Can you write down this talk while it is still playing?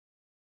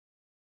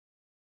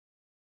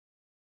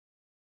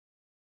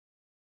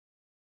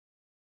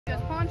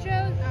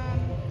ponchos.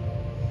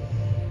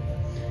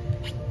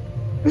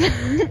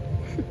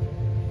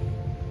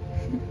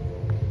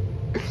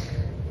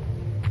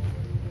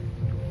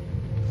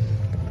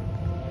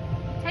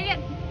 Take it.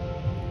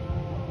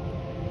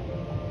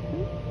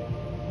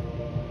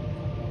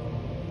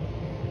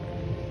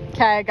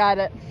 Okay, I got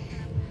it.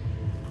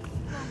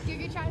 Give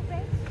you a try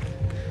face.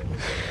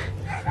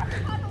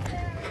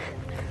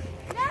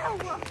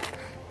 No.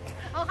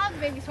 I'll have the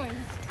baby swing.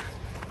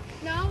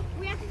 No,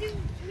 we have to do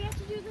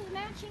the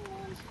matching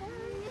ones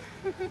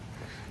first.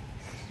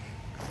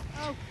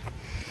 Oh.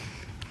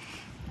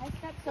 I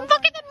stepped so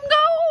Look at them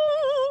go!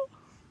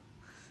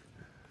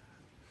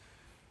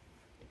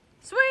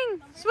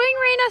 Swing! Swing,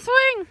 Raina,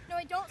 swing! No,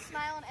 wait, don't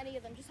smile on any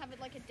of them. Just have it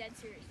like a dead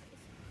serious face.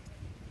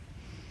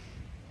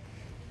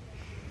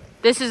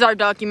 This is our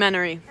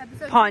documentary.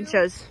 Episode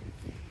Ponchos.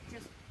 2.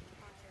 Just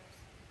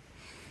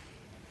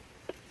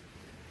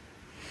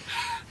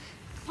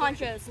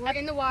ponchos. We're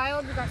in the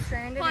wild. We got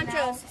stranded.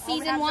 Ponchos.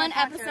 Season 1,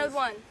 episode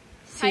 1.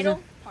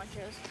 Title: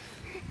 Ponchos.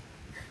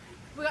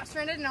 We got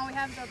stranded, and all we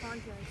have is our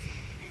ponchos.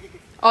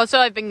 Also,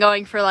 I've been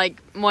going for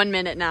like 1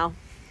 minute now.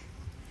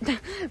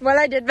 What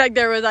I did back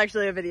there was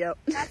actually a video.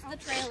 That's the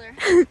trailer.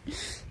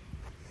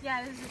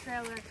 Yeah, this is the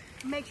trailer.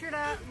 Make sure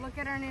to look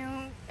at our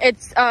new.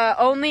 It's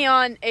only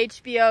on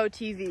HBO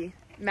TV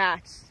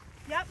Max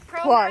Yep.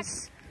 Pro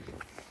Plus.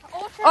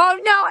 Ultra. Oh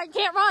no, I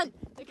can't run.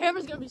 The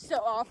camera's gonna be so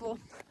awful.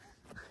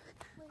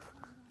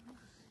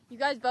 You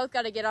guys both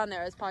got to get on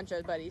there as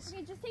Poncho buddies.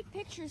 Okay, just take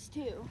pictures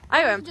too.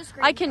 I am. Just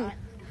I can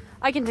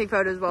take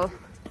photos well.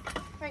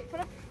 Right, put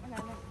up.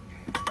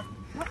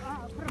 Put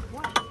up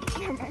what?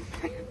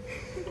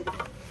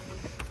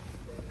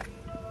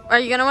 Are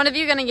you gonna? One of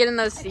you gonna get in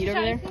those seat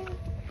over there?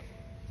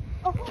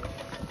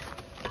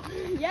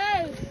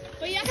 Yes.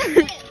 But you have to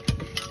sit.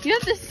 You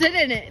have to sit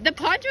in it. The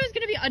poncho is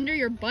gonna be under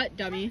your butt,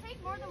 dummy.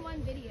 Take more than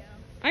one video.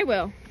 I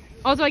will.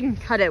 Also, I can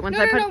cut it once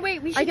No, I no, put. no,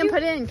 wait. We should I can do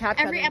put it in CapCut.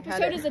 every and cut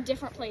episode it. is a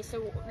different place.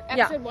 So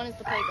Yeah. episode 1 is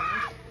the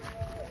playground.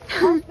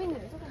 Don't spin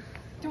this. Okay.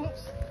 Don't.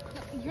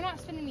 You're not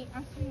spinning me.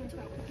 I'm spinning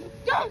myself.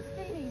 Don't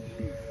spin me.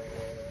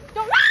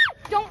 Don't.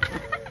 Don't.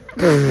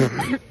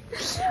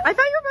 I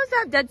thought you were supposed to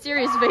have dead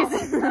serious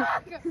faces.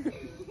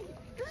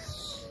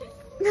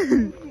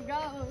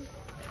 Go.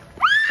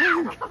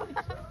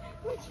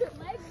 Put your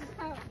legs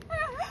out.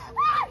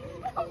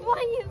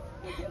 Please.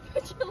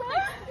 Put your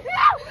legs.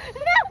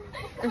 No.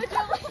 Put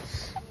your legs.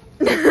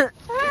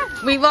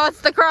 We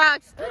lost the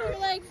Crocs. Put your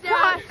legs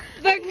down.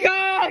 The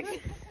Crocs.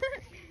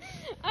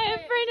 I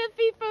have printed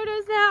feet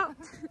photos now.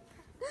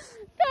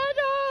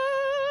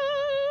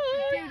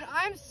 Dude,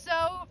 I'm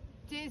so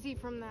dizzy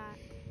from that.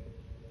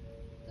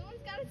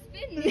 Someone's gotta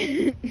spin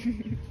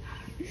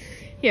me.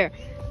 Here,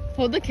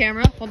 hold the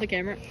camera. Hold the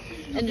camera.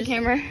 And just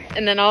camera.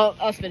 And then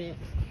I'll spin you.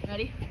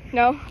 Ready?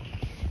 No.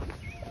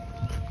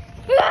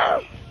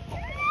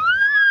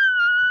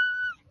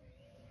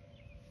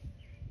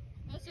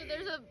 Also,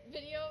 there's a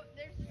video.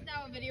 There's just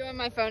now a video on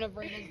my phone of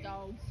Raina's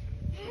dogs.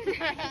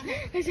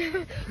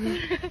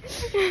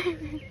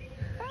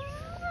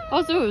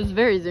 Also, it was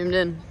very zoomed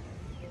in.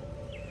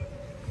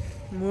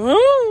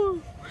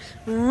 Woo!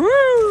 Woo!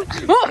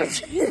 Oh,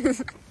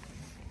 jeez.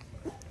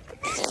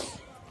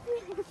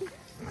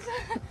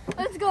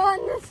 Let's go on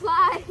the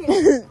slide.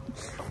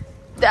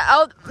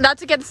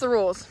 That's against the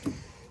rules.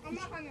 I'm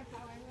not on your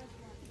power.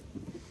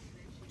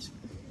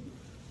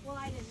 Well,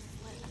 I didn't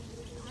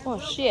slip. Oh,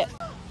 shit.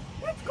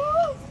 Let's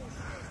go.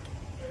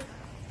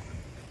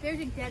 There's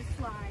a dead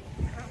slide.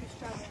 I'm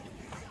struggling.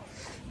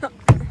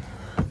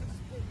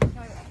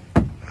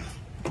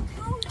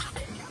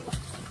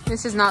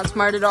 This is not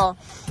smart at all.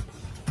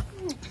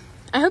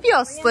 I hope you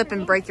all slip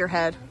and break your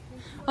head.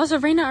 Also,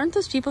 Raina, aren't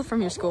those people from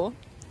your school?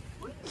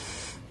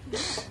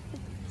 Wait,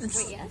 yes?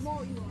 Okay,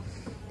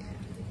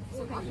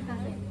 you got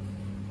it.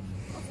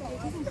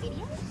 Taking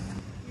video?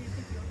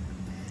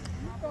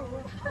 I'm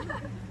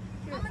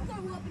gonna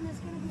throw up and it's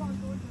gonna be on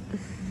board.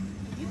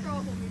 You throw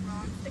up will be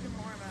wrong. Think of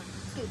more of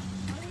it.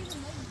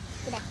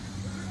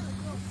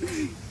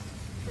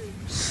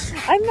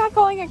 I'm not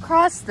going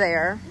across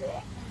there.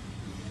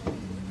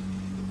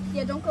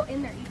 Yeah, don't go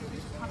in there either.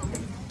 Just cut on it.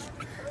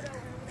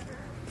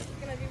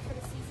 Gonna do for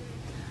the season.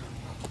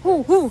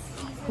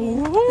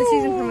 The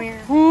season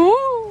premiere.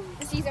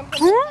 The season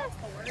premiere.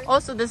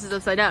 Also, this is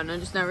upside down. I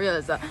just now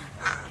realized that.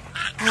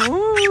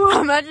 Ooh,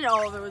 imagine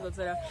all of it was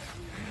upside down.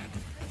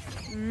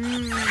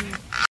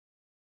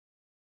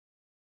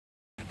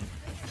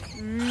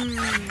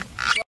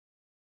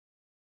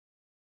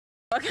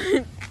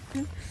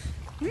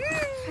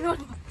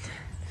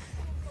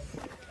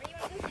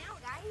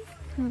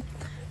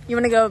 You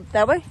want to go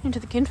that way into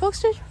the kinfolk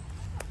stage?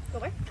 Go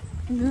where?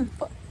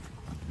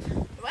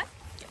 What?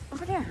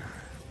 Over there.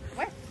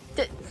 Where?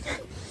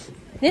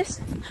 This.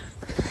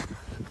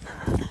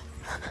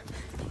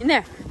 In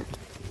there.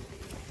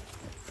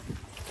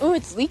 Oh,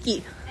 it's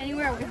leaky.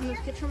 Anywhere away from those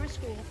kids from our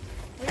school.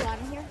 Are we allowed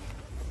in here?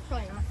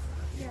 Probably not.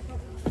 Yeah,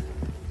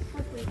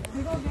 probably.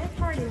 We go this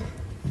party.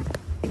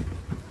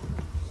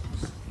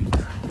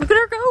 Look at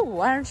her go.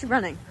 Why aren't you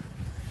running?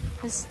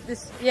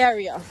 Yeah,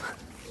 we go.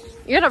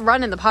 You gotta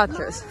run in the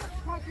ponchos.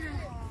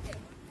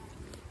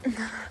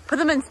 Put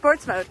them in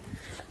sports mode.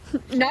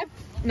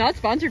 Not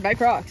sponsored by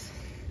Crocs.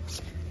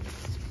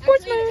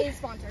 Sports mode. It is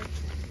sponsored.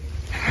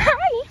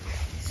 Hi.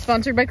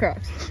 Sponsored by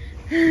Crocs.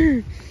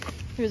 He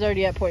was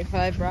already at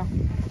 0.5, bro.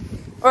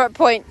 Or at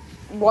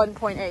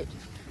 1.8.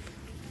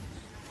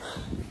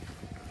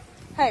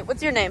 Hey,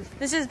 what's your name?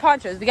 This is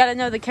Ponchos. We gotta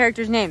know the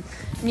character's name.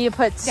 You need to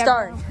put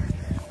star.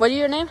 What is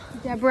your name?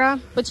 Deborah.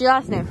 What's your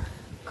last name?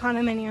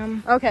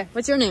 Condominium. Okay,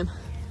 what's your name?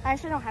 I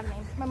actually don't have a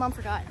name. My mom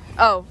forgot.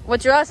 Oh,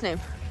 what's your last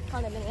name?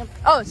 Condominium.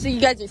 Oh, so you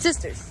guys are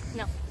sisters?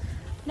 No.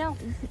 No.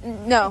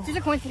 No. It's just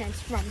a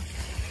coincidence. Run.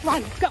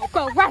 Run.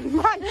 Go. Run.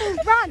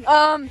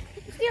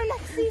 See you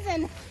next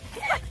season.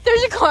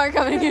 There's a car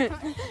coming in.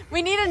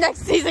 We need a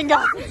next season,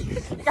 guys.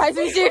 Guys,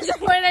 we seriously.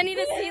 Wait, I need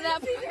to see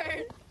that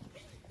picture.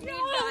 Me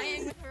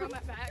dying with her on my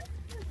back.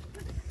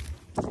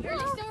 Are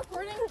you still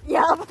recording?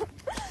 Yeah.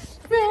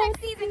 See you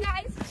next season,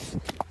 guys.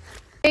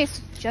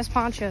 It's just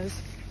Ponchos.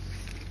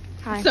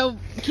 Hi. So,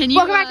 can you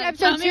Welcome back to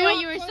episode tell me 2. what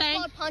you were saying?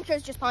 Called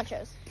Ponchos, just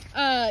Ponchos.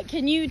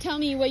 Can you tell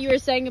me what you were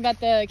saying about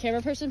the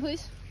camera person,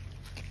 please?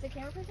 The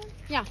camera person?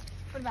 Yeah.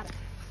 What about it?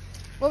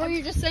 What were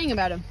you just saying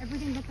about him?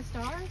 Everything but the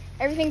star?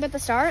 Everything but the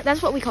star?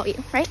 That's what we call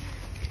you, right?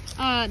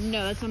 No,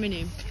 that's not my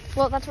name.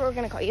 Well, that's what we're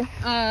gonna call you.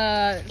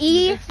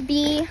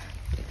 EBTS.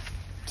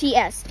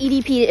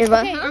 EDP.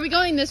 Okay, are we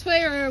going this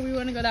way or we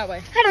want to go that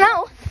way? I don't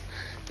know.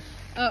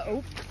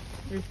 Oh.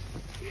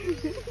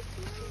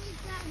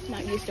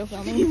 Not you still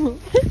filming.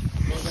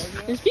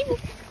 There's people.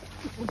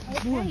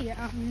 Okay,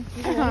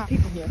 There's a lot of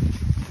people here.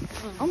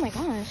 oh my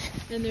gosh.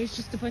 And there's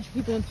just a bunch of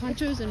people in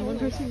ponchos and one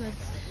person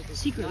that's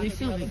secretly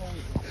filming.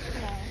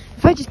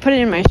 If I just put it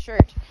in my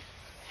shirt.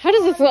 How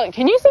does this look?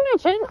 Can you see my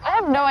chin? I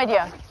have no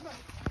idea.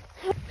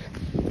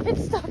 It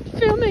stopped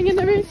filming in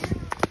the race.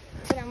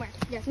 Sit down where?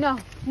 Yes. No.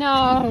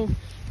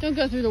 Don't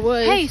go through the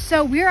woods. Hey,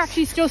 so we're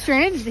actually still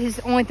stranded. This is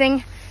the only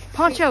thing.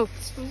 Poncho.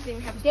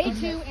 Day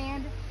 2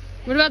 and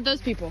What about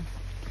those people?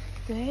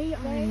 they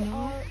are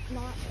not.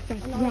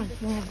 Run.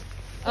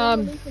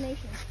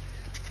 Hallucinations.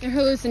 They're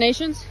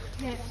hallucinations?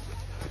 Yes.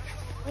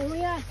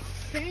 Only us.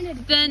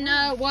 Stranded. Then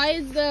why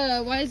is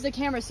the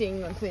camera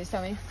seeing them? Please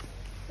tell me.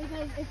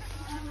 Because it's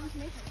a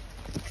hallucination.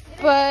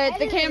 But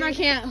the camera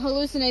can't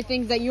hallucinate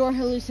things that you're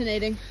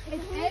hallucinating.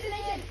 It's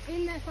edited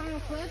in the final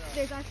clip.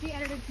 There's actually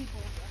edited people.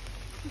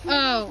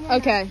 Oh,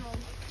 okay.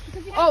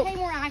 Because we have to pay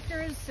more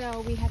actors,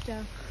 so we have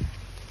to.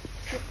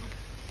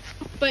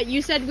 But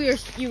you said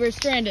you were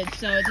stranded,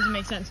 so it doesn't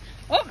make sense.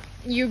 Oh,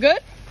 you good?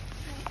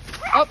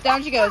 Oh,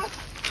 down she goes.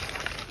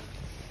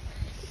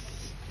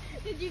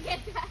 Did you get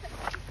that?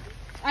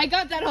 I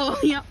got that all.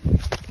 Yep.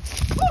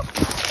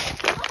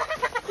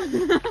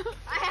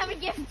 I have a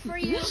gift for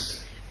you.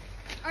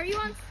 Are you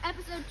on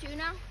episode 2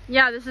 now?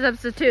 Yeah, this is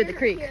episode 2, the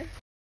creek. Here.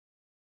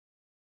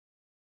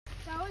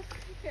 That was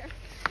here.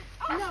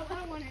 Oh. No, I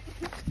don't want it.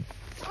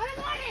 I don't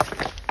want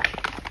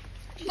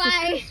it.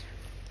 Bye.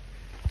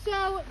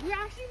 So we're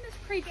actually in this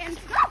creek and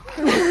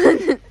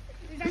there's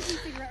actually a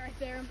cigarette right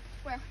there.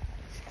 Where?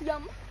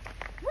 Yum.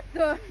 What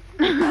the?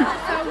 So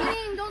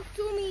don't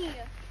sue me.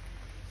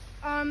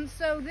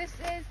 So this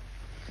is.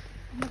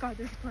 Oh my God,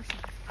 there's a person.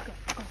 Go.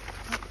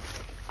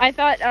 I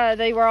thought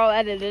they were all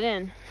edited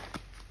in.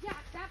 Yeah,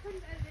 that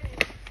person's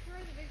edited for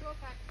the visual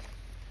effect.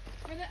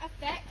 For the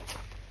effect.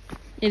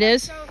 It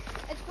is? So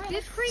it's for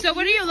this creek. So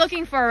what are you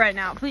looking for right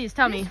now? Please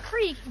tell me. This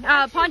creek.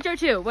 Poncho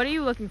 2, what are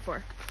you looking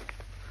for?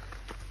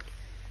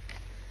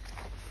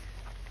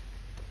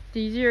 Do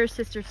your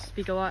sisters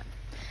speak a lot?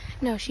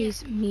 No,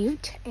 she's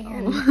mute,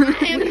 and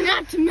I am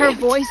not mute. her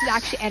voice is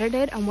actually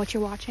edited on what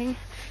you're watching.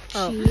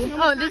 Oh,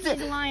 this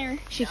is a liar.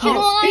 She can't.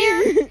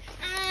 Liar.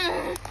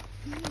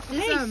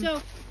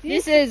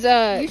 This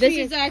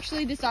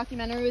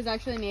documentary was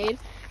actually made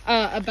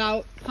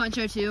about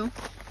Poncho 2,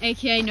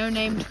 aka No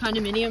Named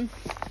Condominium,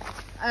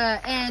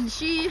 and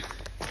she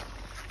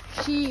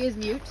is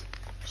mute.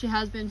 She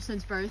has been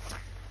since birth,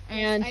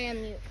 and I am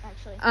mute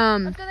actually.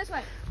 Let's go this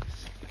way.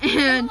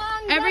 And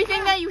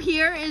everything that you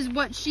hear is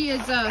what she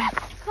has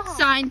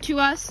signed to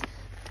us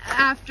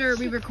after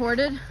we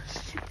recorded.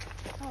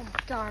 Oh my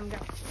God, I'm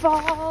gonna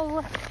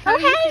fall. How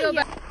do you feel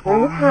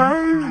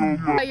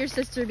about your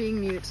sister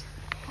being mute?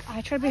 I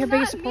try to be her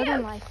biggest supporter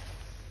in life.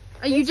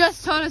 You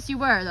just told us you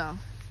were, though.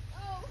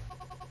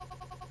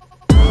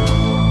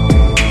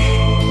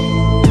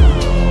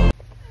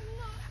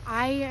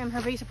 I am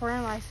her biggest supporter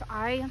in life.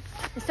 So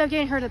instead of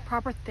giving her the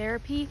proper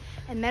therapy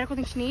and medical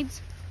things she needs,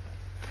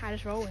 I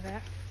just roll with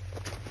it.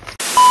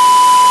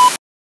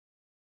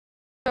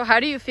 So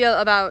how do you feel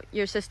about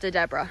your sister,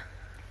 Deborah?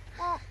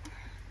 Well,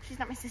 she's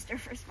not my sister,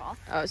 first of all.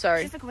 Oh,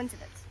 sorry. It's just a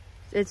coincidence.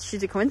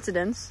 She's a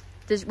coincidence.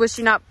 Was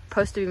she not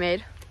supposed to be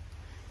made?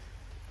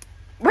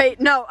 Wait,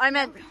 no, I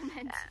meant...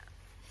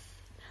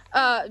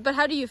 but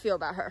how do you feel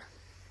about her?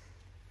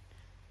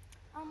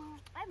 I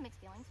have mixed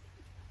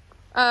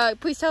feelings.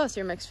 Please tell us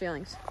your mixed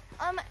feelings.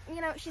 You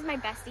know, she's my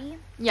bestie.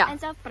 Yeah. And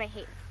stuff, but I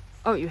hate her.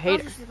 Oh, you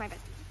hate her? She's my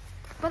bestie.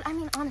 But I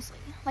mean, honestly,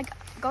 like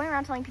going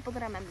around telling people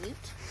that I'm a mute,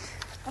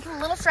 that's a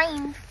little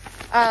strange.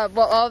 Well,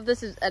 all of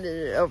this is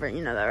edited over.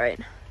 You know that, right?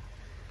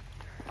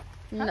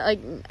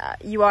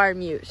 You are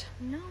mute.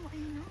 No,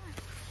 I'm not.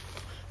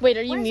 Wait,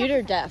 are you mute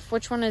or deaf?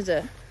 Which one is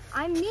it?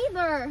 I'm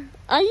neither.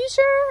 Are you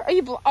sure? Are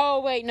you?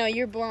 Oh wait, no,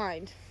 you're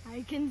blind.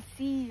 I can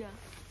see.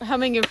 How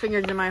many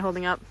fingers am I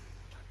holding up?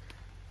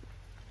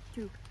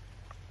 2.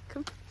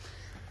 Cool.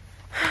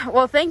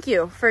 Well, thank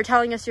you for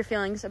telling us your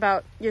feelings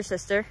about your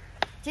sister.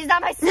 She's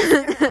not my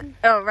sister.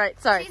 Oh, right.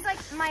 Sorry. She's like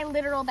my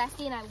literal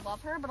bestie, and I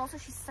love her. But also,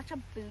 she's such a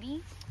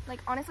booty. Like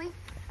honestly,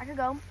 I could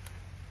go.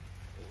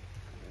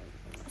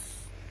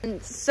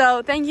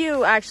 So thank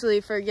you actually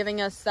for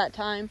giving us that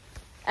time.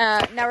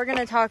 Now we're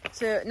gonna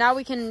now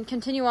we can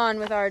continue on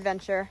with our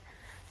adventure.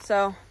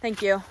 So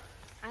thank you.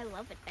 I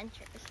love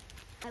adventures.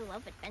 I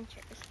love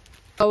adventures.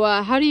 So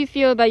how do you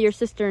feel about your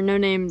sister, No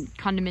Name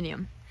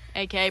Condominium,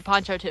 aka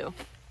Poncho 2?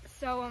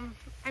 So,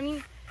 I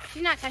mean,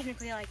 she's not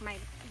technically like my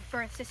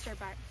birth sister,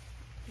 but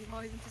we've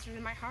always been sisters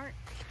in my heart.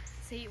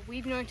 See,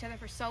 we've known each other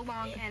for so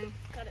long, and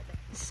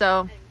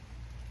So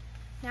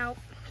now,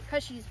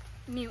 because she's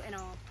mute and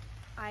all,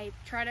 I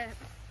try to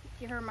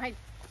give her my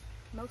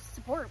most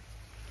support.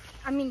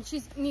 I mean,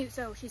 she's mute,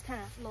 so she's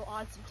kind of a little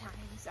odd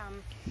sometimes.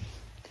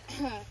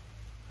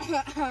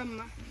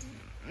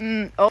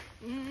 oh.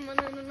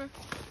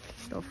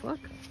 The fuck?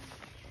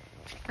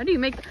 How do you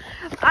make?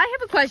 I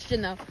have a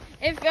question though.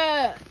 If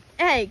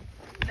hey,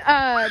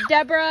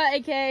 Deborah,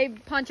 aka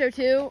Poncho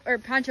 2 or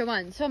Poncho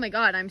 1. Oh my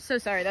God, I'm so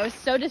sorry. That was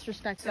so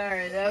disrespectful.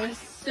 Sorry, that was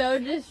so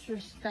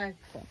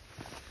disrespectful.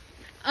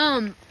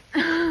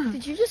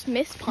 Did you just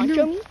miss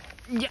Poncho me?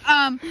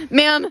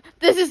 Ma'am,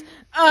 this is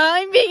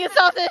I'm being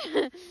assaulted.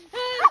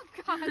 Oh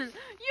God, you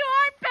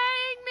aren't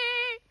paying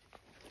me.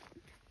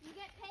 You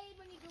get paid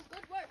when you do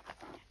good work.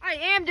 I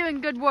am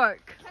doing good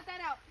work. Cut that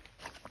out.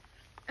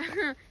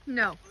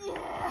 No.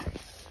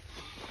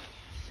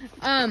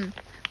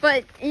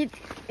 But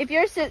if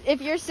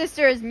your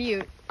sister is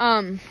mute,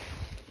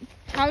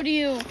 how do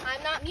you?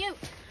 I'm not mute.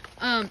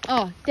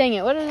 Oh dang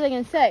it! What was I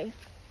gonna say?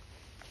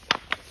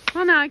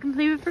 Oh no, I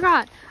completely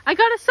forgot. I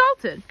got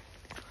assaulted,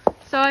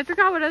 so I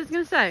forgot what I was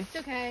gonna say. It's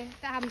okay.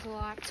 That happens a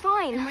lot. It's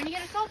fine. And when you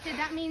get assaulted,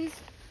 that means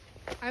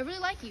I really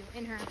like you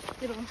in her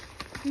little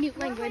mute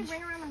language.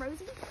 Ring around the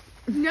rosy?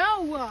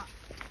 No.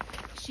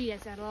 She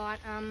does that a lot.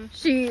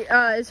 She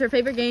is her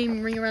favorite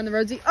game Ring Around the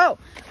Rosie. Oh,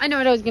 I know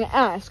what I was gonna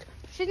ask.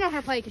 She's not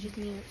her play because she's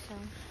mute.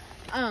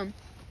 So.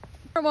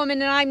 A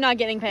woman and I'm not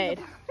getting paid.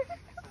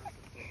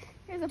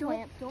 Here's a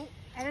plant. Don't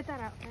edit that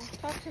out. Okay?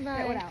 Talk to my.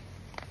 Edit what out?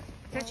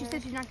 That she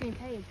said she's not getting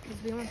paid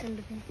because we want them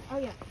to pay. Oh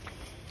yeah.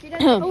 She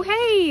does. Oh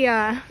hey.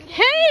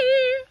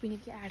 Hey. We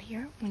need to get out of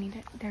here. We need to.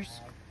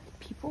 There's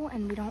people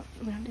and we don't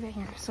do that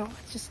here. So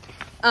it's just.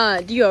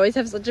 Do you always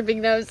have such a big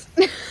nose?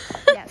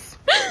 Yes.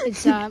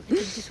 It's a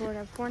disorder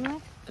of cornea.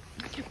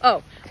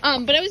 Oh,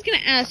 but I was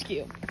gonna ask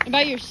you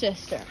about your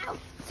sister.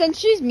 Since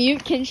she's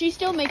mute, can she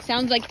still make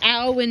sounds like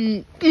ow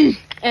and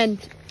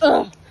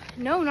ugh?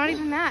 No, not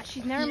even that.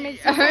 She's never made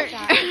sounds like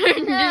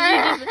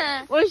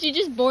that. Was she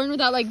just born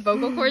without like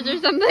vocal cords or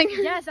something?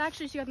 Yes,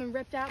 actually, she got them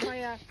ripped out by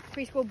a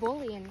preschool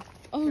bully in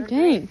Oh third dang!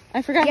 grade.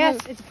 I forgot. Yes,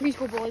 it's a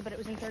preschool bully, but it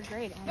was in 3rd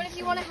grade. But if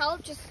you want to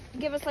help, just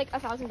give us like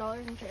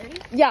 $1,000 in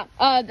charity. Yeah.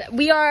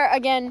 We are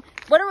again.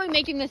 What are we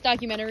making this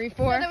documentary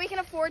for? So that we can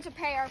afford to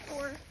pay our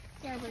poor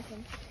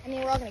person. I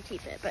mean, we're all gonna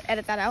keep it, but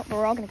edit that out. But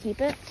we're all gonna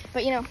keep it.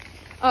 But you know.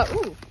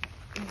 Ooh,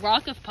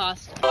 rock of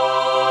pasta.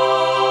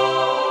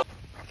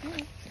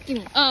 Give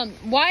me.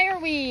 Why are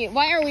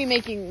we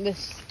making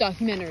this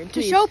documentary? To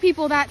Please? show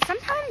people that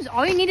sometimes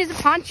all you need is a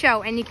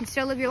poncho and you can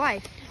still live your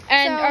life.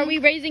 And So- are we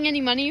raising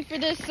any money for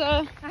this?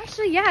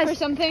 Actually, Or yes.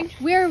 something?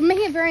 We're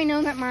making it very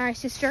known that my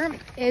sister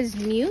is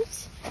mute.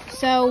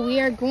 So we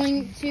are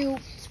going to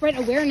spread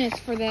awareness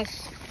for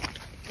this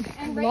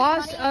And raise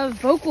loss money. of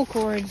vocal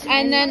cords.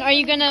 And then are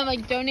you gonna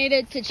like donate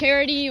it to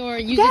charity or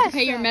use it to Yes.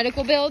 pay your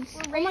medical bills?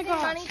 We're raising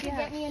gosh, money to yes.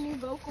 get me a new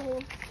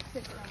vocal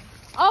system.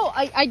 Oh,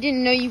 I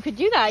didn't know you could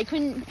do that.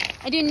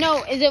 I didn't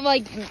know. Is it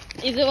like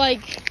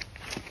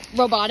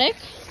robotic?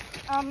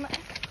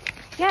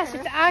 Yes,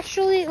 it's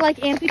actually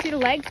like amputated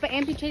legs, but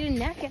amputated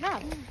neck and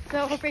up.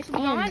 So her face will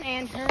be gone,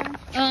 and her.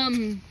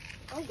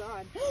 Oh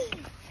God.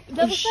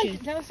 That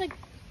looks like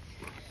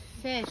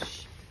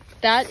fish.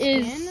 That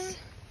is Skin?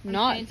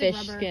 not Okay, it's fish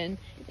like rubber. skin.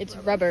 It's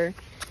rubber.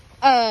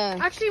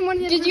 Actually, one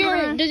of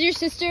the Does your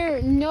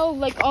sister know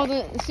like all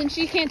the? Since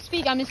she can't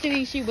speak, I'm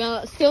assuming she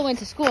still went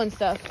to school and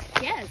stuff.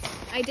 Yes,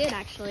 I did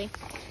actually.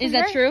 Is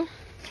that true?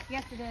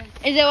 Yes, it is.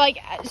 Is it like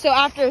so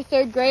after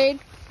 3rd grade,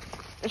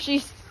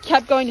 she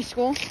kept going to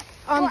school?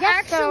 Well,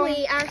 yes, so-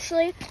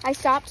 actually, I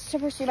stopped to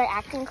pursue my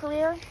acting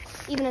career,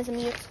 even as a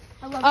mute.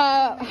 I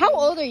love How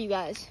old are you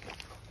guys?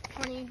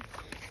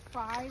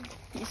 25.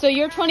 So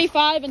you're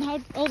 25, and how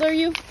old are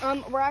you?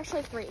 We're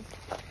actually 3.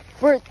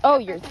 You're That's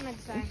what I meant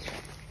to say.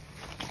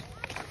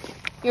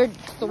 you're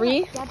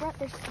 3. Deborah,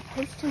 they're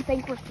supposed to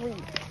think we're 3.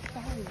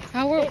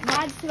 How It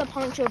adds to the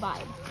poncho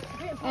vibe.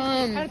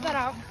 Edit that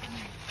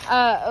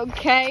out.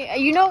 Okay.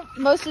 You know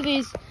most of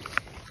these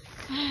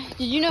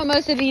Did you know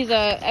most of these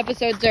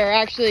episodes are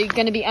actually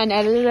going to be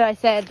unedited? I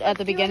said at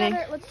the beginning.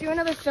 Let's do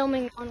another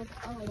filming on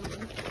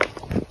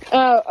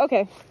Oh,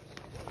 okay.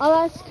 I'll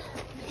ask.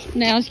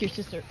 Now ask your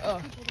sister.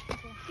 Oh.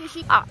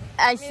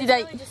 I see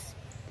that. Really just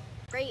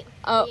great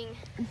Oh.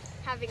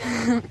 having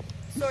a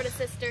sort of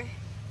sister.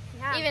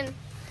 Yeah. Even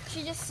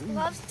she just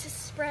loves to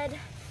spread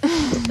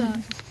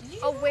the.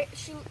 Oh wait,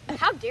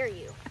 how dare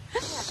you? Yeah,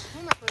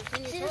 camera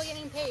person. You're still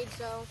getting paid,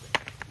 so.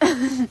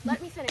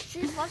 Let me finish.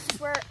 She just loves to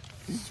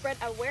spread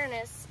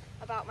awareness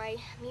about my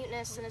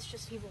muteness, and it's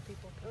just people.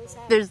 Really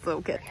sad. There's the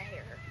little kid. I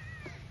hear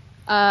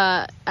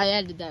her. I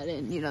added that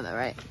in. You know that,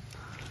 right?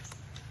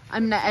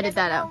 I'm gonna edit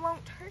that out.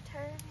 Won't hurt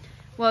her.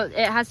 Well,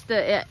 it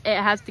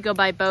has to go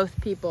by both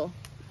people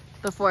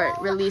before it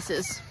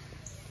releases.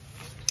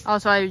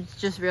 Also, I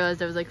just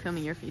realized I was like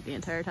filming your feet the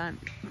entire time.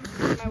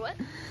 My what?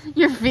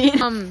 Your feet.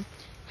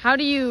 How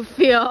do you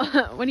feel?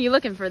 What are you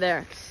looking for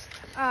there?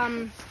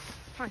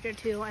 Poncho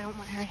 2. I don't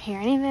want her to hear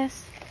any of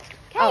this.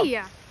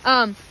 Okay.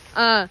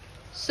 Oh.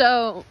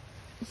 So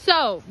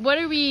what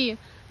are we?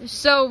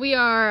 So we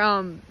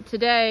are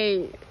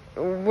today.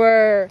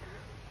 We're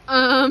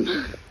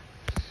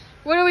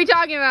What are we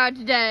talking about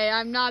today?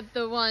 I'm not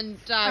the one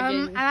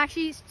talking. I'm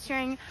actually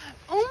sharing.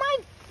 Oh my.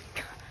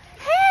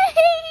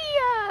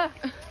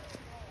 Hey.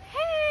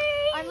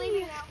 Hey. I'm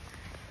leaving now.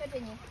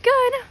 Continue.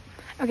 Good.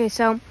 Okay,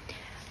 so.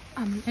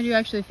 How do you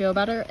actually feel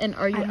about her? And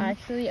are you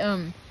actually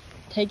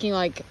taking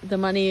like the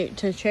money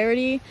to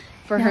charity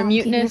for her I'm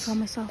keeping it muteness, for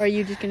myself. or are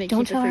you just gonna Don't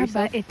keep it tell for her,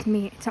 yourself? but it's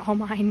me. It's all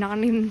mine. Not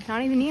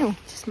even you.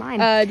 Just mine.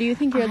 Do you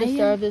think you're the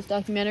star of this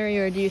documentary,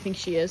 or do you think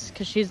she is?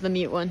 Because she's the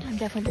mute one. I'm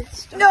definitely the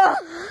star. No!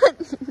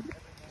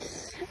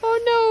 Oh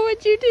no,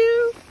 what'd you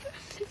do?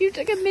 You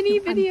took a mini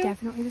video. I'm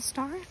definitely the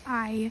star.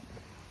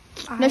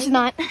 No, she's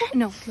not.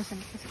 No, listen.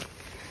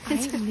 I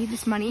need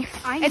this money.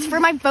 It's for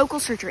my vocal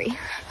surgery.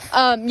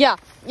 Yeah.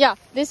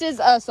 This is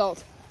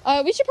assault.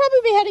 We should probably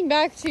be heading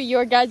back to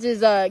your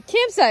guys'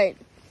 campsite,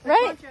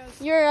 right?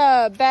 Ponchos.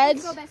 Your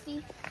beds. Let's go,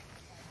 bestie.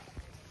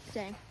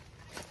 Dang.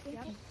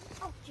 Yep.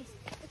 Oh, jeez.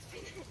 It's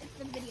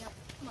the video.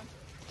 Come on.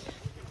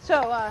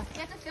 So, You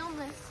have to film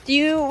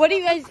this. what do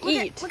you guys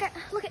eat? Look at.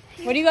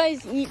 What do you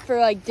guys eat for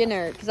like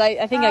dinner? Because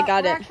I think I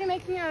got we're it. actually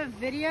making a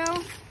video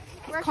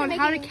We're called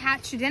How to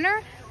Catch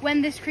Dinner.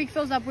 When this creek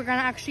fills up, we're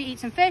gonna actually eat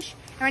some fish.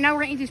 And right now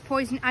we're gonna eat these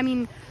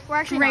We're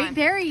actually great not.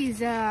 berries.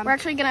 We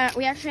actually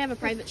have a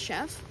private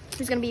chef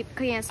who's gonna be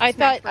cooking us. I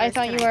thought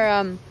you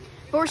were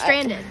But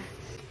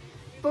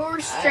we're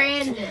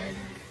stranded.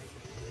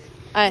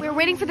 We're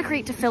waiting for the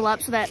creek to fill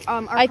up so that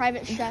our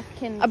private chef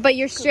can. But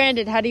you're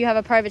stranded. How do you have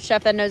a private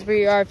chef that knows where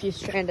you are if you're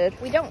stranded?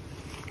 We don't.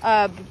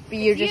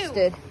 You just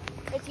did.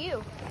 It's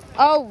you.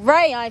 Oh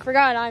right, I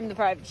forgot I'm the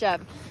private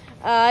chef.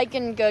 I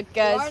can cook,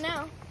 guys. You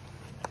are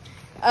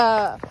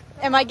now.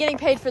 Am I getting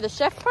paid for the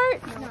chef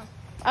part? No.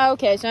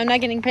 Okay, so I'm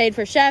not getting paid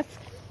for chef,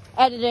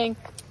 editing,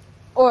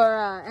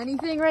 or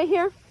anything right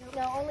here?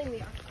 No, only we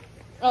are.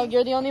 Oh,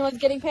 you're the only ones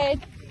getting paid?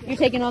 You're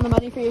taking all the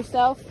money for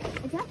yourself?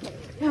 Exactly.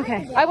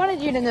 Okay. I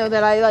wanted you to know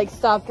that I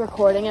stopped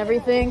recording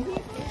everything.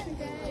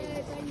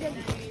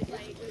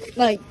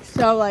 I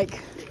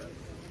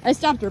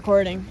stopped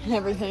recording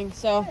everything,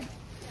 so.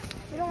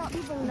 We don't want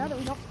people to know that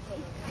we don't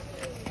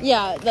pay.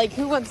 Yeah,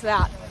 who wants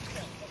that?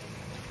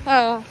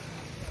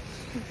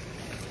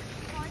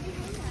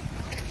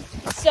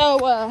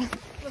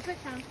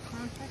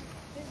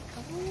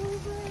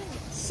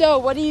 So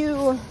what are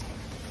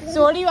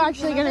you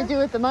actually gonna do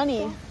with the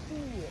money?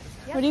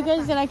 What are you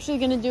guys actually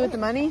gonna do with the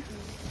money?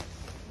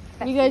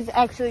 What are you guys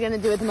actually gonna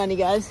do with the money,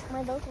 guys?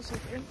 My vocal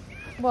surgery.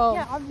 Well,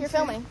 Yeah, you're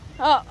filming.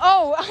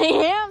 Oh, I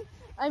am?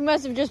 I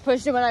must have just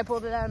pushed it when I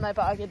pulled it out of my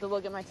pocket to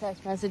look at my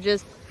text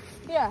messages.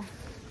 Yeah.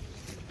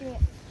 Yeah.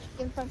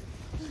 Give it fun.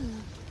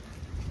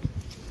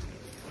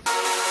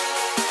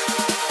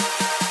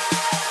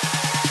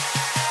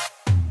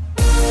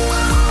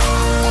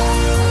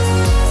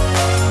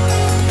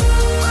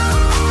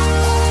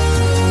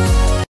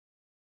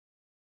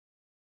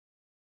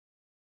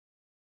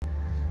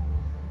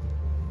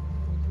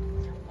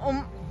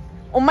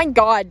 Oh my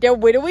god, they're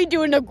literally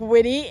doing a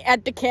gritty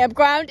at the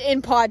campground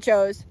in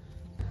Ponchos.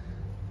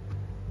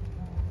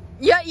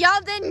 Yeah, y'all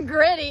didn't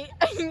gritty.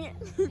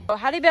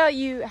 How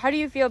do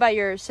you feel about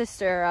your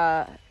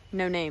sister,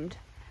 no named?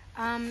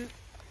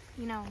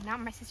 Not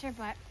my sister,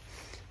 but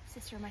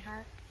sister of my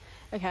heart.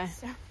 Okay.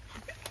 So.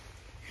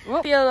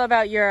 What do you feel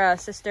about your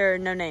sister,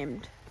 no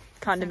named?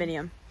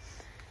 Condominium.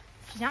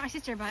 She's not my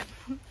sister, but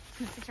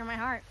my sister of my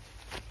heart.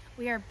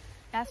 We are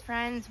best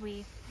friends.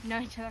 We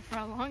know each other for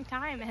a long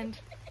time, and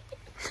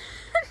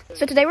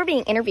So today we're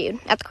being interviewed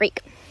at the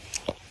creek.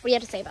 What do you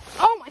have to say about this?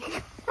 oh my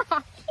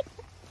god,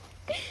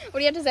 What do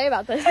you have to say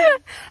about this?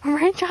 I'm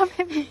right job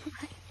hit me.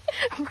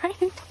 I'm right.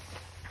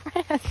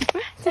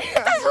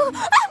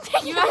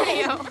 You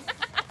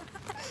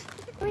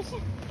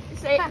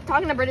Say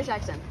talk in a British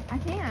accent. I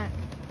can't.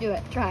 Do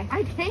it. Try.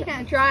 I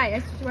can't. Try.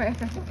 I swear.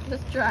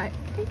 Just try.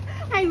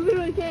 I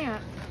literally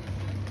can't.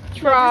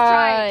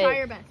 Try. Try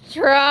your best.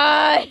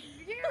 Try.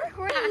 You're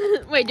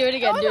recording. Wait, do it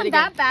again. That Do it wasn't again.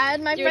 that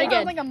bad. My Do it friend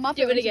again. sounds like a muppet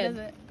Do it when she again.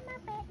 does it.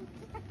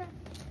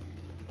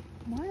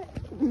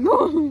 We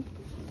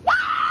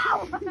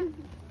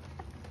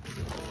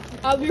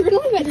were gonna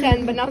leave at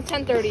 10, but now it's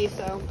 10:30,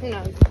 so who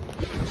knows?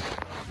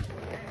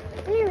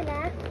 You're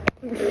not.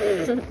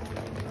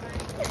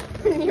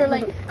 You're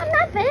like, I'm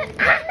not fit.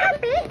 I'm not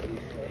fit.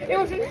 It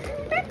was I'm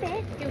not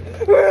fit.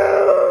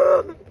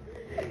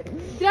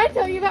 Did I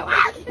tell you that?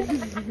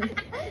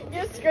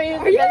 Your scream is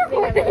Are the you best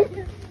thing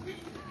recording?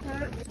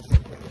 ever.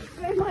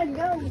 Where's my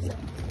nose?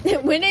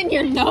 It went in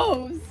your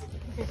nose.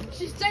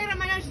 She's staring at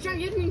my nose, she's trying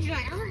to get me, and she's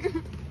like,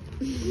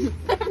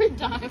 every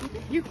time.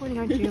 You're recording,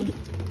 aren't you?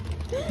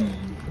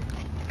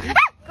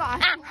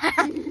 God.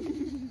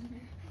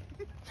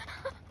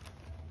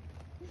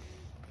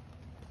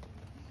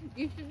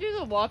 You should do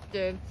the walk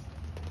dance.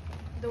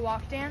 The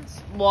walk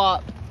dance?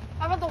 Walk.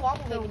 How about the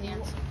wobble baby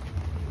dance?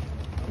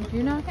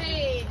 You know?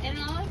 Hey, and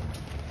Olive?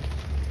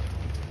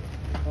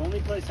 The only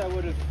place I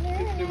would have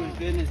picked it would have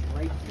been is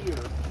right here.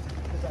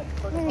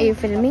 Are you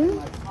filming?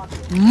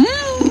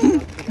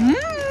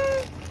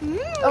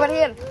 Over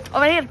here.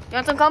 Over here. You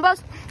want some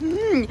combos?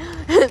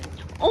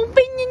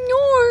 Open the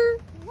door.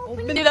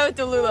 Open it out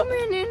to Lula.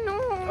 Open the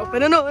door.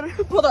 Open the door.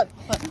 Hold on.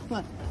 Come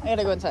on. I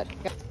gotta go inside.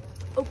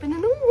 Open the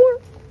door.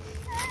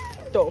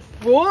 The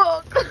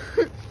fuck?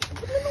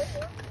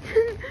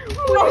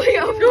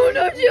 No,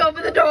 don't you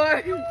open the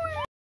door.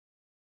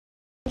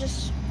 I'm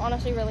just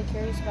honestly really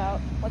curious about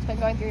what's been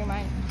going through your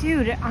mind.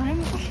 Dude,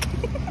 I'm...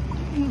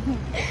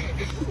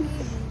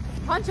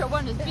 Poncho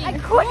one is being. I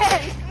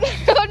quit!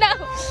 Oh no!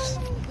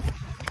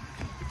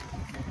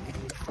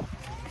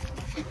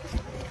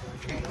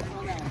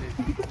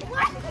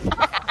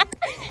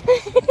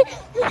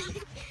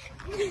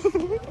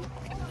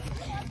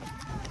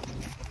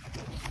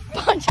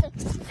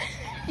 Ponchos.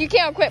 You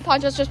can't quit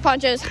Ponchos, just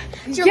Ponchos.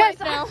 It's your Yes,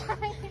 life now.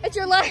 It's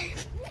your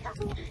life.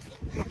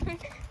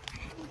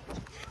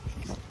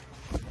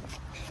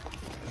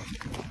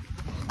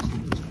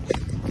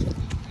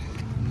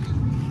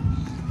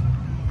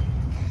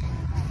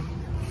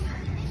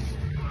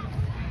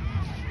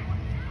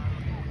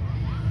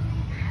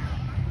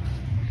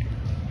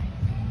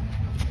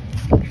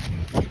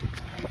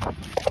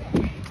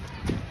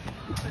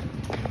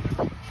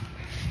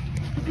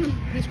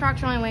 These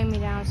Crocs are only weighing me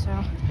down,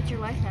 so... It's your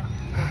life now.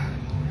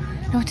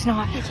 No, it's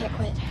not. You can't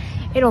quit.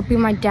 It'll be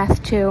my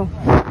death, too.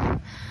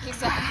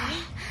 Exactly.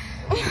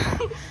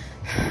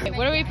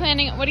 What are we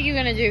planning? What are you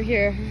gonna do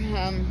here?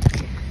 I'm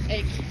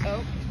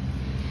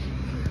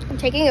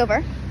taking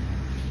over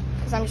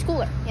because I'm just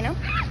cooler, you know?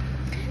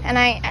 And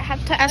I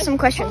have to ask some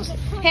questions.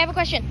 Hey, I have a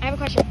question.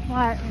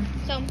 What?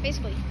 So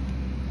basically,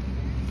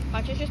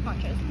 Ponchos Just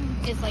Ponchos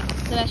is like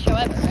the best show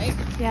ever, right?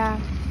 Yeah.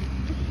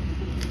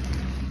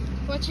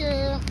 What's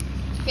your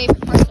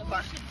favorite part so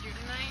far?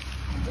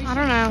 I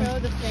don't know. Show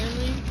the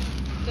family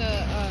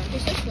You're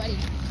so sweaty.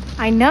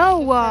 I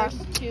know.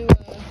 first two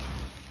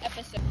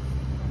episodes.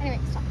 Anyway,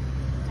 stop.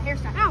 Hair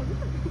stop. Ow.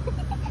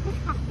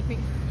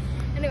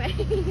 Anyway,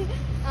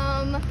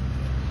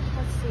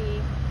 let's see.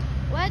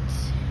 What's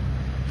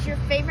your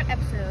favorite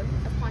episode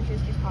of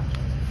Ponchos Just Ponchos?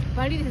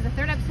 Buddy, this is the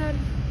 3rd episode.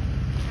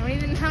 I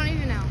don't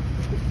even know.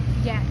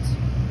 Yet.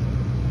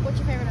 What's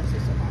your favorite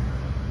episode so far?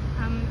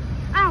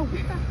 Ow!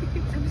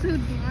 Episode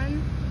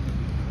 1.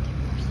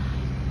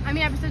 I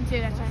mean episode 2,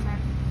 that's what I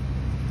meant.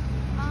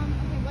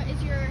 Okay, what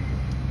is your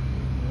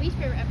least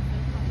favorite episode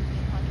of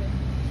Ponchos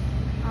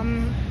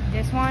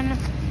Just Ponchos? This one.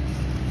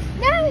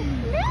 No!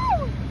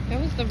 That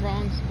was the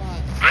wrong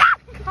spot.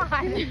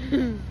 God.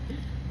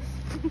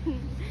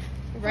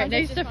 Right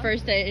next to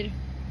first aid.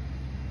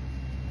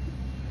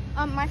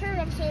 My favorite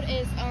episode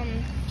is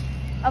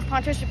of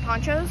Ponchos to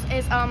Ponchos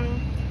is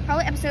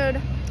probably episode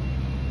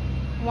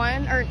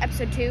 1 or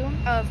episode 2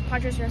 of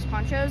Ponchos vs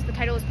Ponchos. The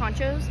title is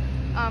Ponchos.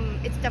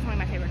 It's definitely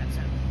my favorite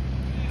episode.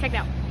 Check it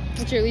out.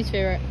 What's your least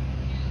favorite?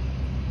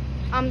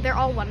 They're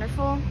all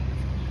wonderful.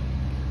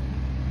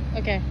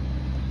 Okay.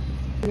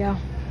 Yeah.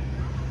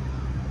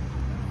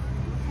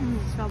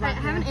 I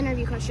have an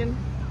interview question.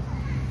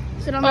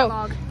 Sit on that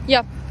log.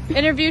 Yep.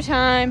 Interview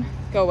time.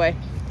 Go away.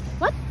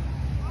 What?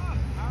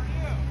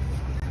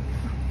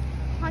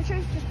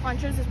 Ponchos Just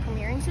Ponchos is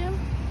premiering soon,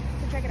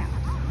 so check it out.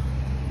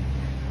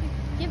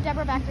 Give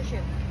Deborah back her shoe.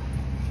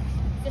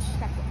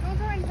 Disrespectful.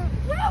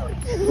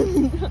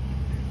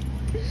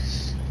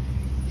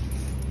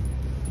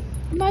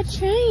 My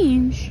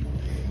change.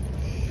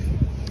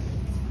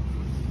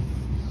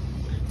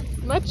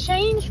 My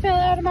change fell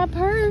out of my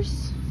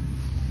purse.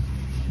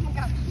 Oh my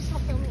god, please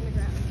stop filming the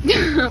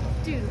ground.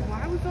 Dude,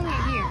 why are we filming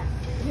it here?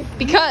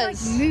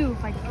 Because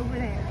Move, like, over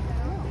there.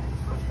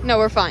 no,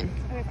 we're fine.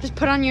 Just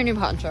put on your new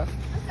poncho.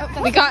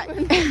 Oh, We got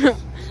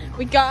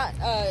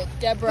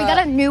Deborah. We got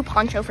a new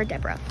poncho for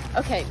Deborah.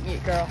 Okay,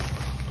 mute girl.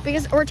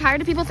 Because we're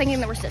tired of people thinking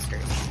that we're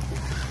sisters.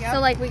 So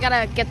like we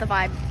gotta get the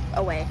vibe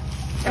away.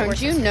 that we're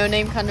Aren't you sisters. no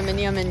name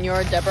condominium and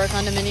your Deborah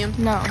condominium?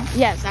 No.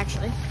 Yes,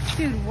 actually.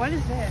 Dude, what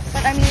is this?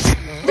 But I mean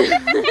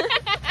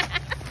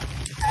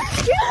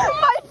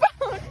My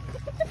phone.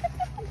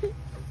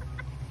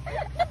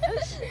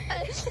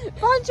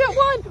 Poncho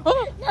one.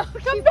 Oh no,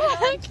 come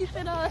back. keep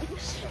it on.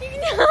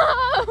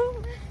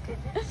 No.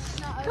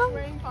 I was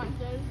wearing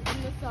ponchos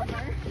in the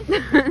summer.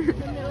 In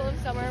the middle of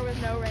summer with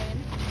no rain.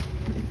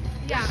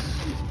 Yeah.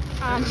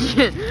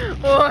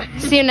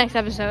 See you next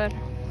episode.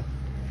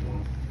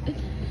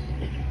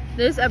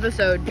 This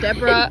episode,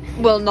 Deborah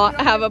will not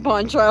have a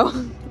poncho.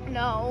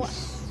 No.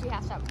 She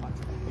has to have a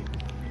poncho.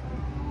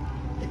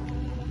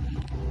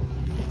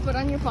 Put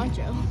on your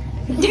poncho.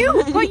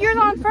 Dude, put yours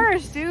on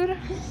first, dude.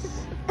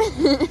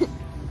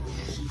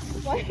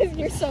 Why is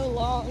yours so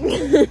long?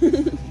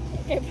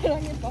 Okay, put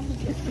on your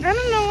poncho. I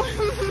don't know.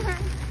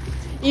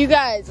 You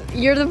guys,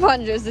 you're the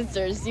Poncho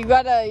sisters. You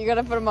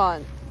gotta put them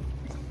on.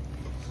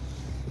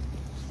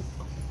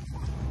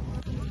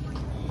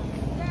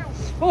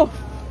 Oh,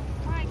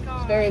 My God.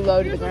 it's very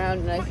low to the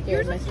ground, and I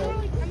scared myself.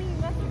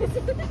 Yours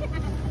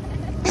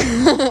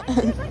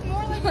is like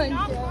more like a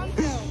not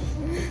poncho.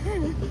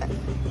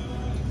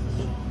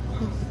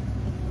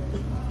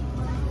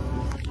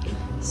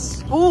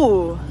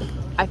 Ooh,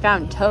 I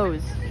found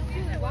toes.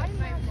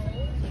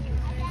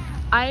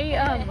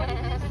 I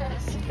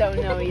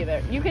don't know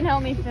either. You can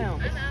help me film.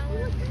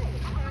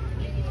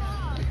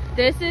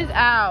 This is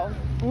ow.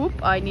 Oop,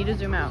 I need to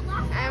zoom out.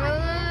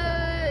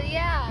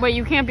 Yeah. Wait,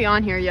 you can't be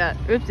on here yet.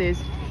 Oopsies.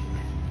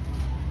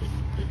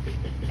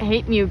 I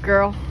hate mute,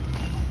 girl.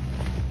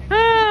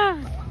 Ah,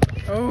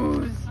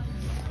 toes.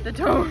 The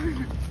toes.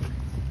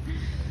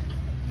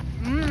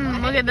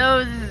 Look at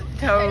those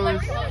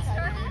toes.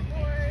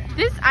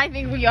 This, I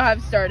think we all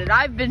have started.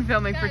 I've been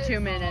filming for 2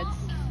 minutes.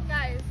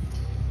 Guys,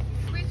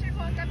 we should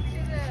walk up to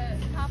the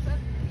top of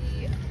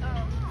the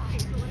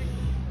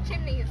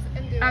chimneys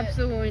and do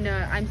Absolutely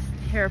not. I'm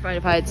terrified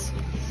of heights. it.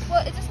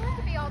 Well, it doesn't have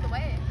to be all the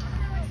way.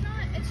 No, it's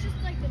not. It's just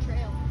like the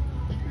trail.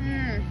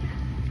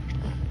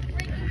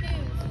 Breaking news.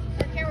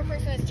 Our camera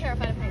person is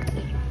terrified of heights.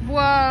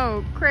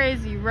 Whoa,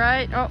 crazy,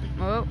 right? Oh.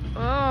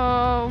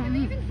 Can they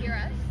even hear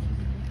us?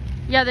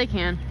 Yeah, they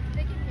can.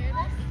 They can hear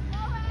this?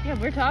 Yeah,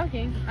 we're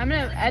talking. I'm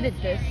gonna edit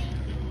this.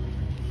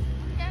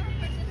 Camera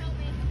person, help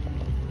me.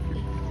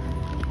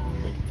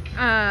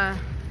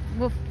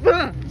 Well,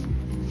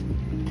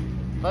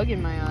 bug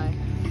in my eye.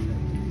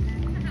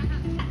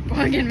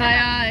 Bug in my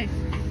eye.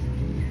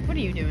 What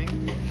are you doing?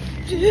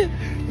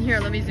 Here,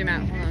 let me zoom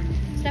out. Hold on.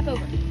 Step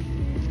over.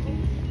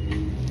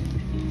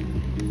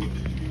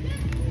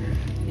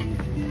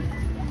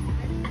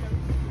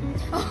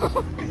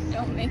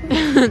 Don't make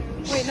me.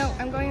 Wait, no,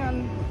 I'm going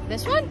on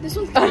this one? This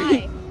one's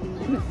high.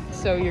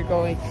 So you're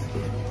going.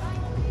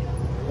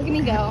 Look at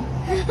me go.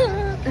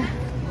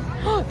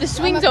 The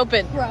swing's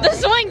open. pro. The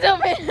swing's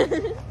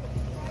open.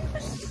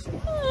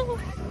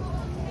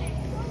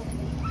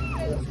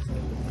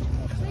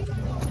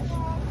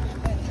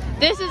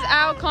 This is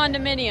our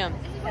condominium.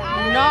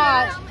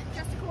 Not.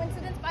 Just a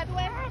coincidence, by the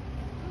way.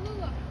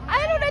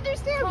 I don't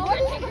understand. What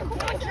is the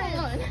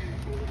coincidence?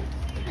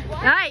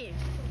 Hey,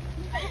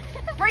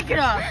 break it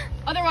up.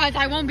 Otherwise,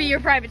 I won't be your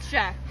private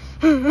chef.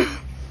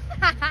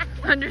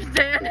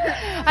 Understand?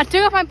 I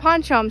took off my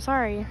poncho. I'm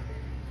sorry.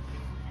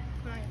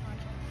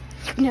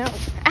 No.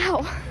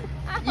 Ow.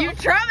 You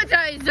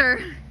traumatized her.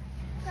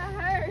 That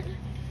hurt.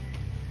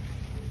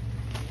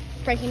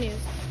 Breaking news.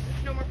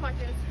 No more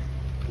ponchos.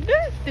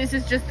 This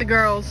is just the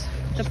girls.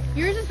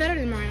 Yours is better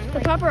than mine. The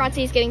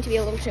paparazzi is getting to be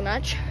a little too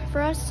much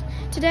for us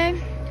today.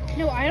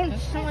 No, I don't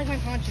like my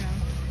poncho.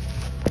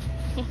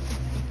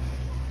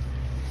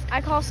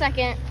 I call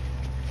second.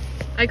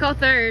 I call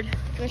third.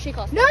 No, she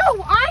calls. No,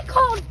 I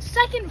called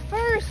second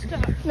first.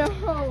 No.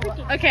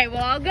 Okay,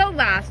 well, I'll go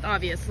last,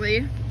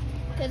 obviously.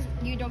 Because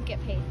you don't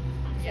get paid.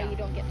 So you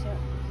don't get to.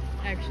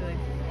 Actually.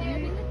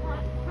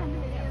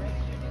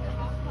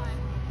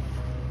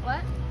 What?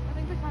 I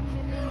think the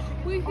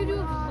condominium. We could do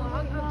a vlog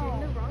of doing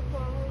the rock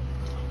wall.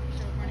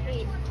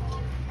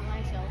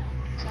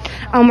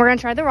 We're gonna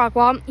try the rock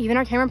wall. Even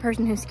our camera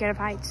person who's scared of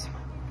heights.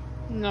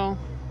 No.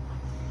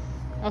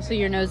 Also,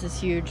 your nose is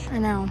huge. I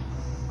know.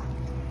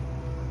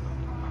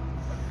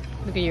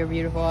 Look at your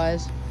beautiful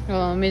eyes. Hold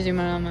on, let me zoom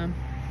in on them.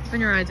 Open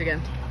your eyes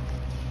again.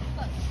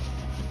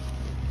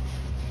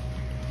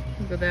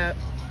 Look at that.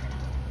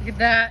 Look at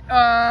that.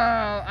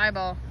 Oh,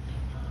 eyeball.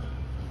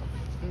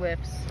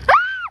 Lips.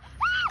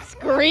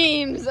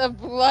 Screams of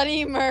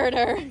bloody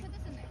murder.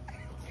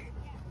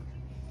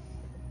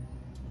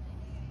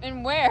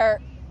 And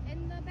where?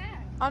 In the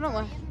back. I don't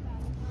know.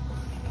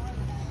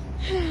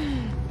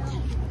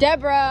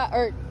 Deborah,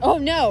 or, oh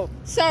no.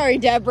 Sorry,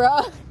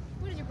 Deborah.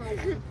 What is your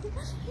problem?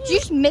 Did you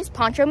just miss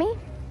poncho me?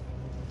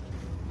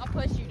 I'll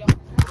push you, don't.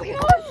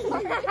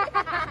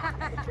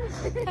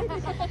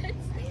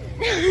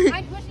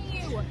 I'm pushing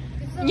you.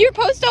 You're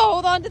supposed to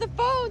hold on to the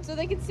phone so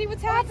they can see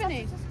what's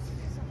happening.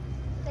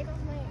 Take off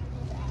my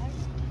bag.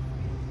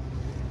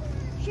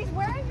 She's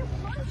wearing your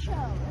poncho.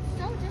 That's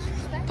so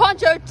disrespectful.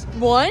 Poncho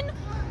 1?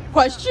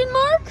 Question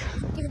mark?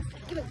 Give it.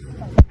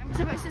 I'm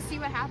supposed to see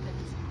what happens.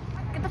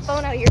 Get the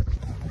phone out of your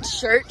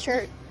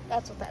shirt.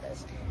 That's what that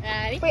is.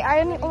 Ready? Wait,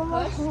 I didn't. Oh,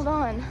 hold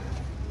on.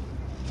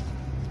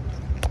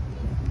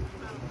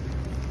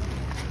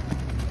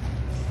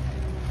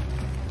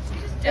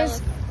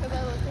 Jealous.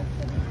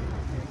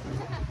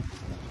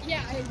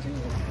 Yeah, I do.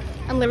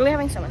 I'm literally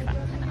having so much fun.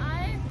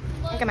 I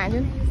Like,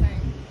 imagine.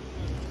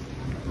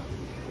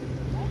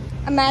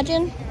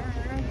 Imagine.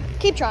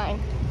 Keep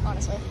trying,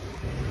 honestly.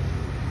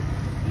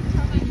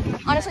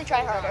 Honestly,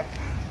 try harder.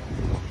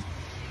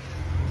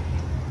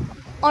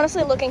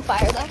 Honestly, looking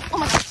fire though. Oh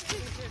my god.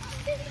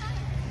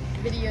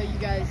 Video you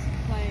guys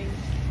playing.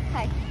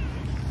 Hi.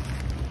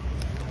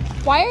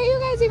 Why are you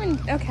guys even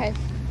okay?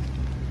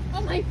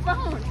 On my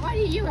phone. Why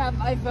do you have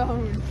my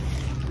phone?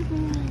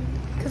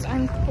 Because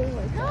I'm cool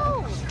like that.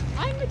 No,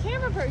 I'm the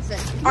camera person.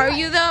 Are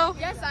you though?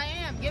 Yes, I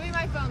am. Give me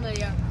my phone,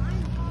 Lydia.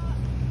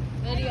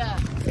 Lydia.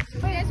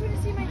 Wait, I just want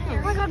to see my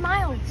hair. Oh my god,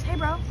 Miles. Hey,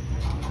 bro.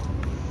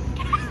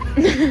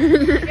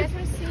 You guys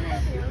want to see my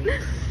hair?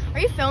 Are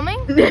you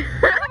filming? We have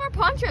our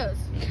ponchos.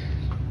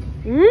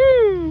 Can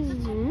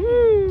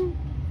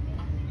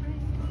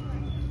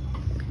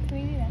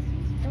we do that?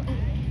 Don't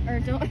eat me. Or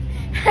don't.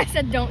 I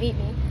said don't eat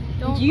me.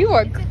 Don't. You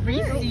are Don't fly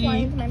greasy.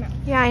 into my mouth.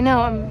 Yeah, I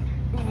know.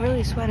 I'm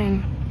really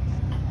sweating.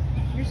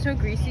 You're so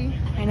greasy.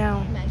 I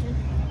know. Imagine.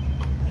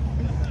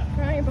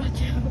 Put on your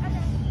poncho.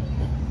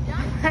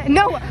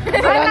 No,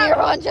 Put on your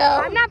poncho.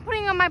 I'm not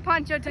putting on my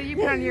poncho till you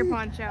put on your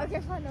poncho.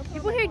 Okay, fine. No,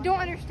 People here don't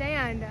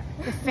understand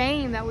the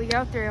fame that we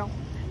go through.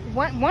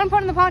 One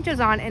putting the ponchos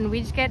on, and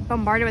we just get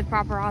bombarded with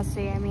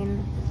paparazzi. I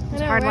mean,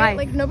 it's a hard life.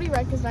 Like nobody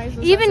recognizes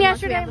us Even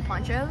unless yesterday- we have the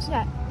ponchos.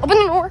 Yeah. Open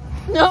the door.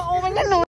 No, oh my god, no.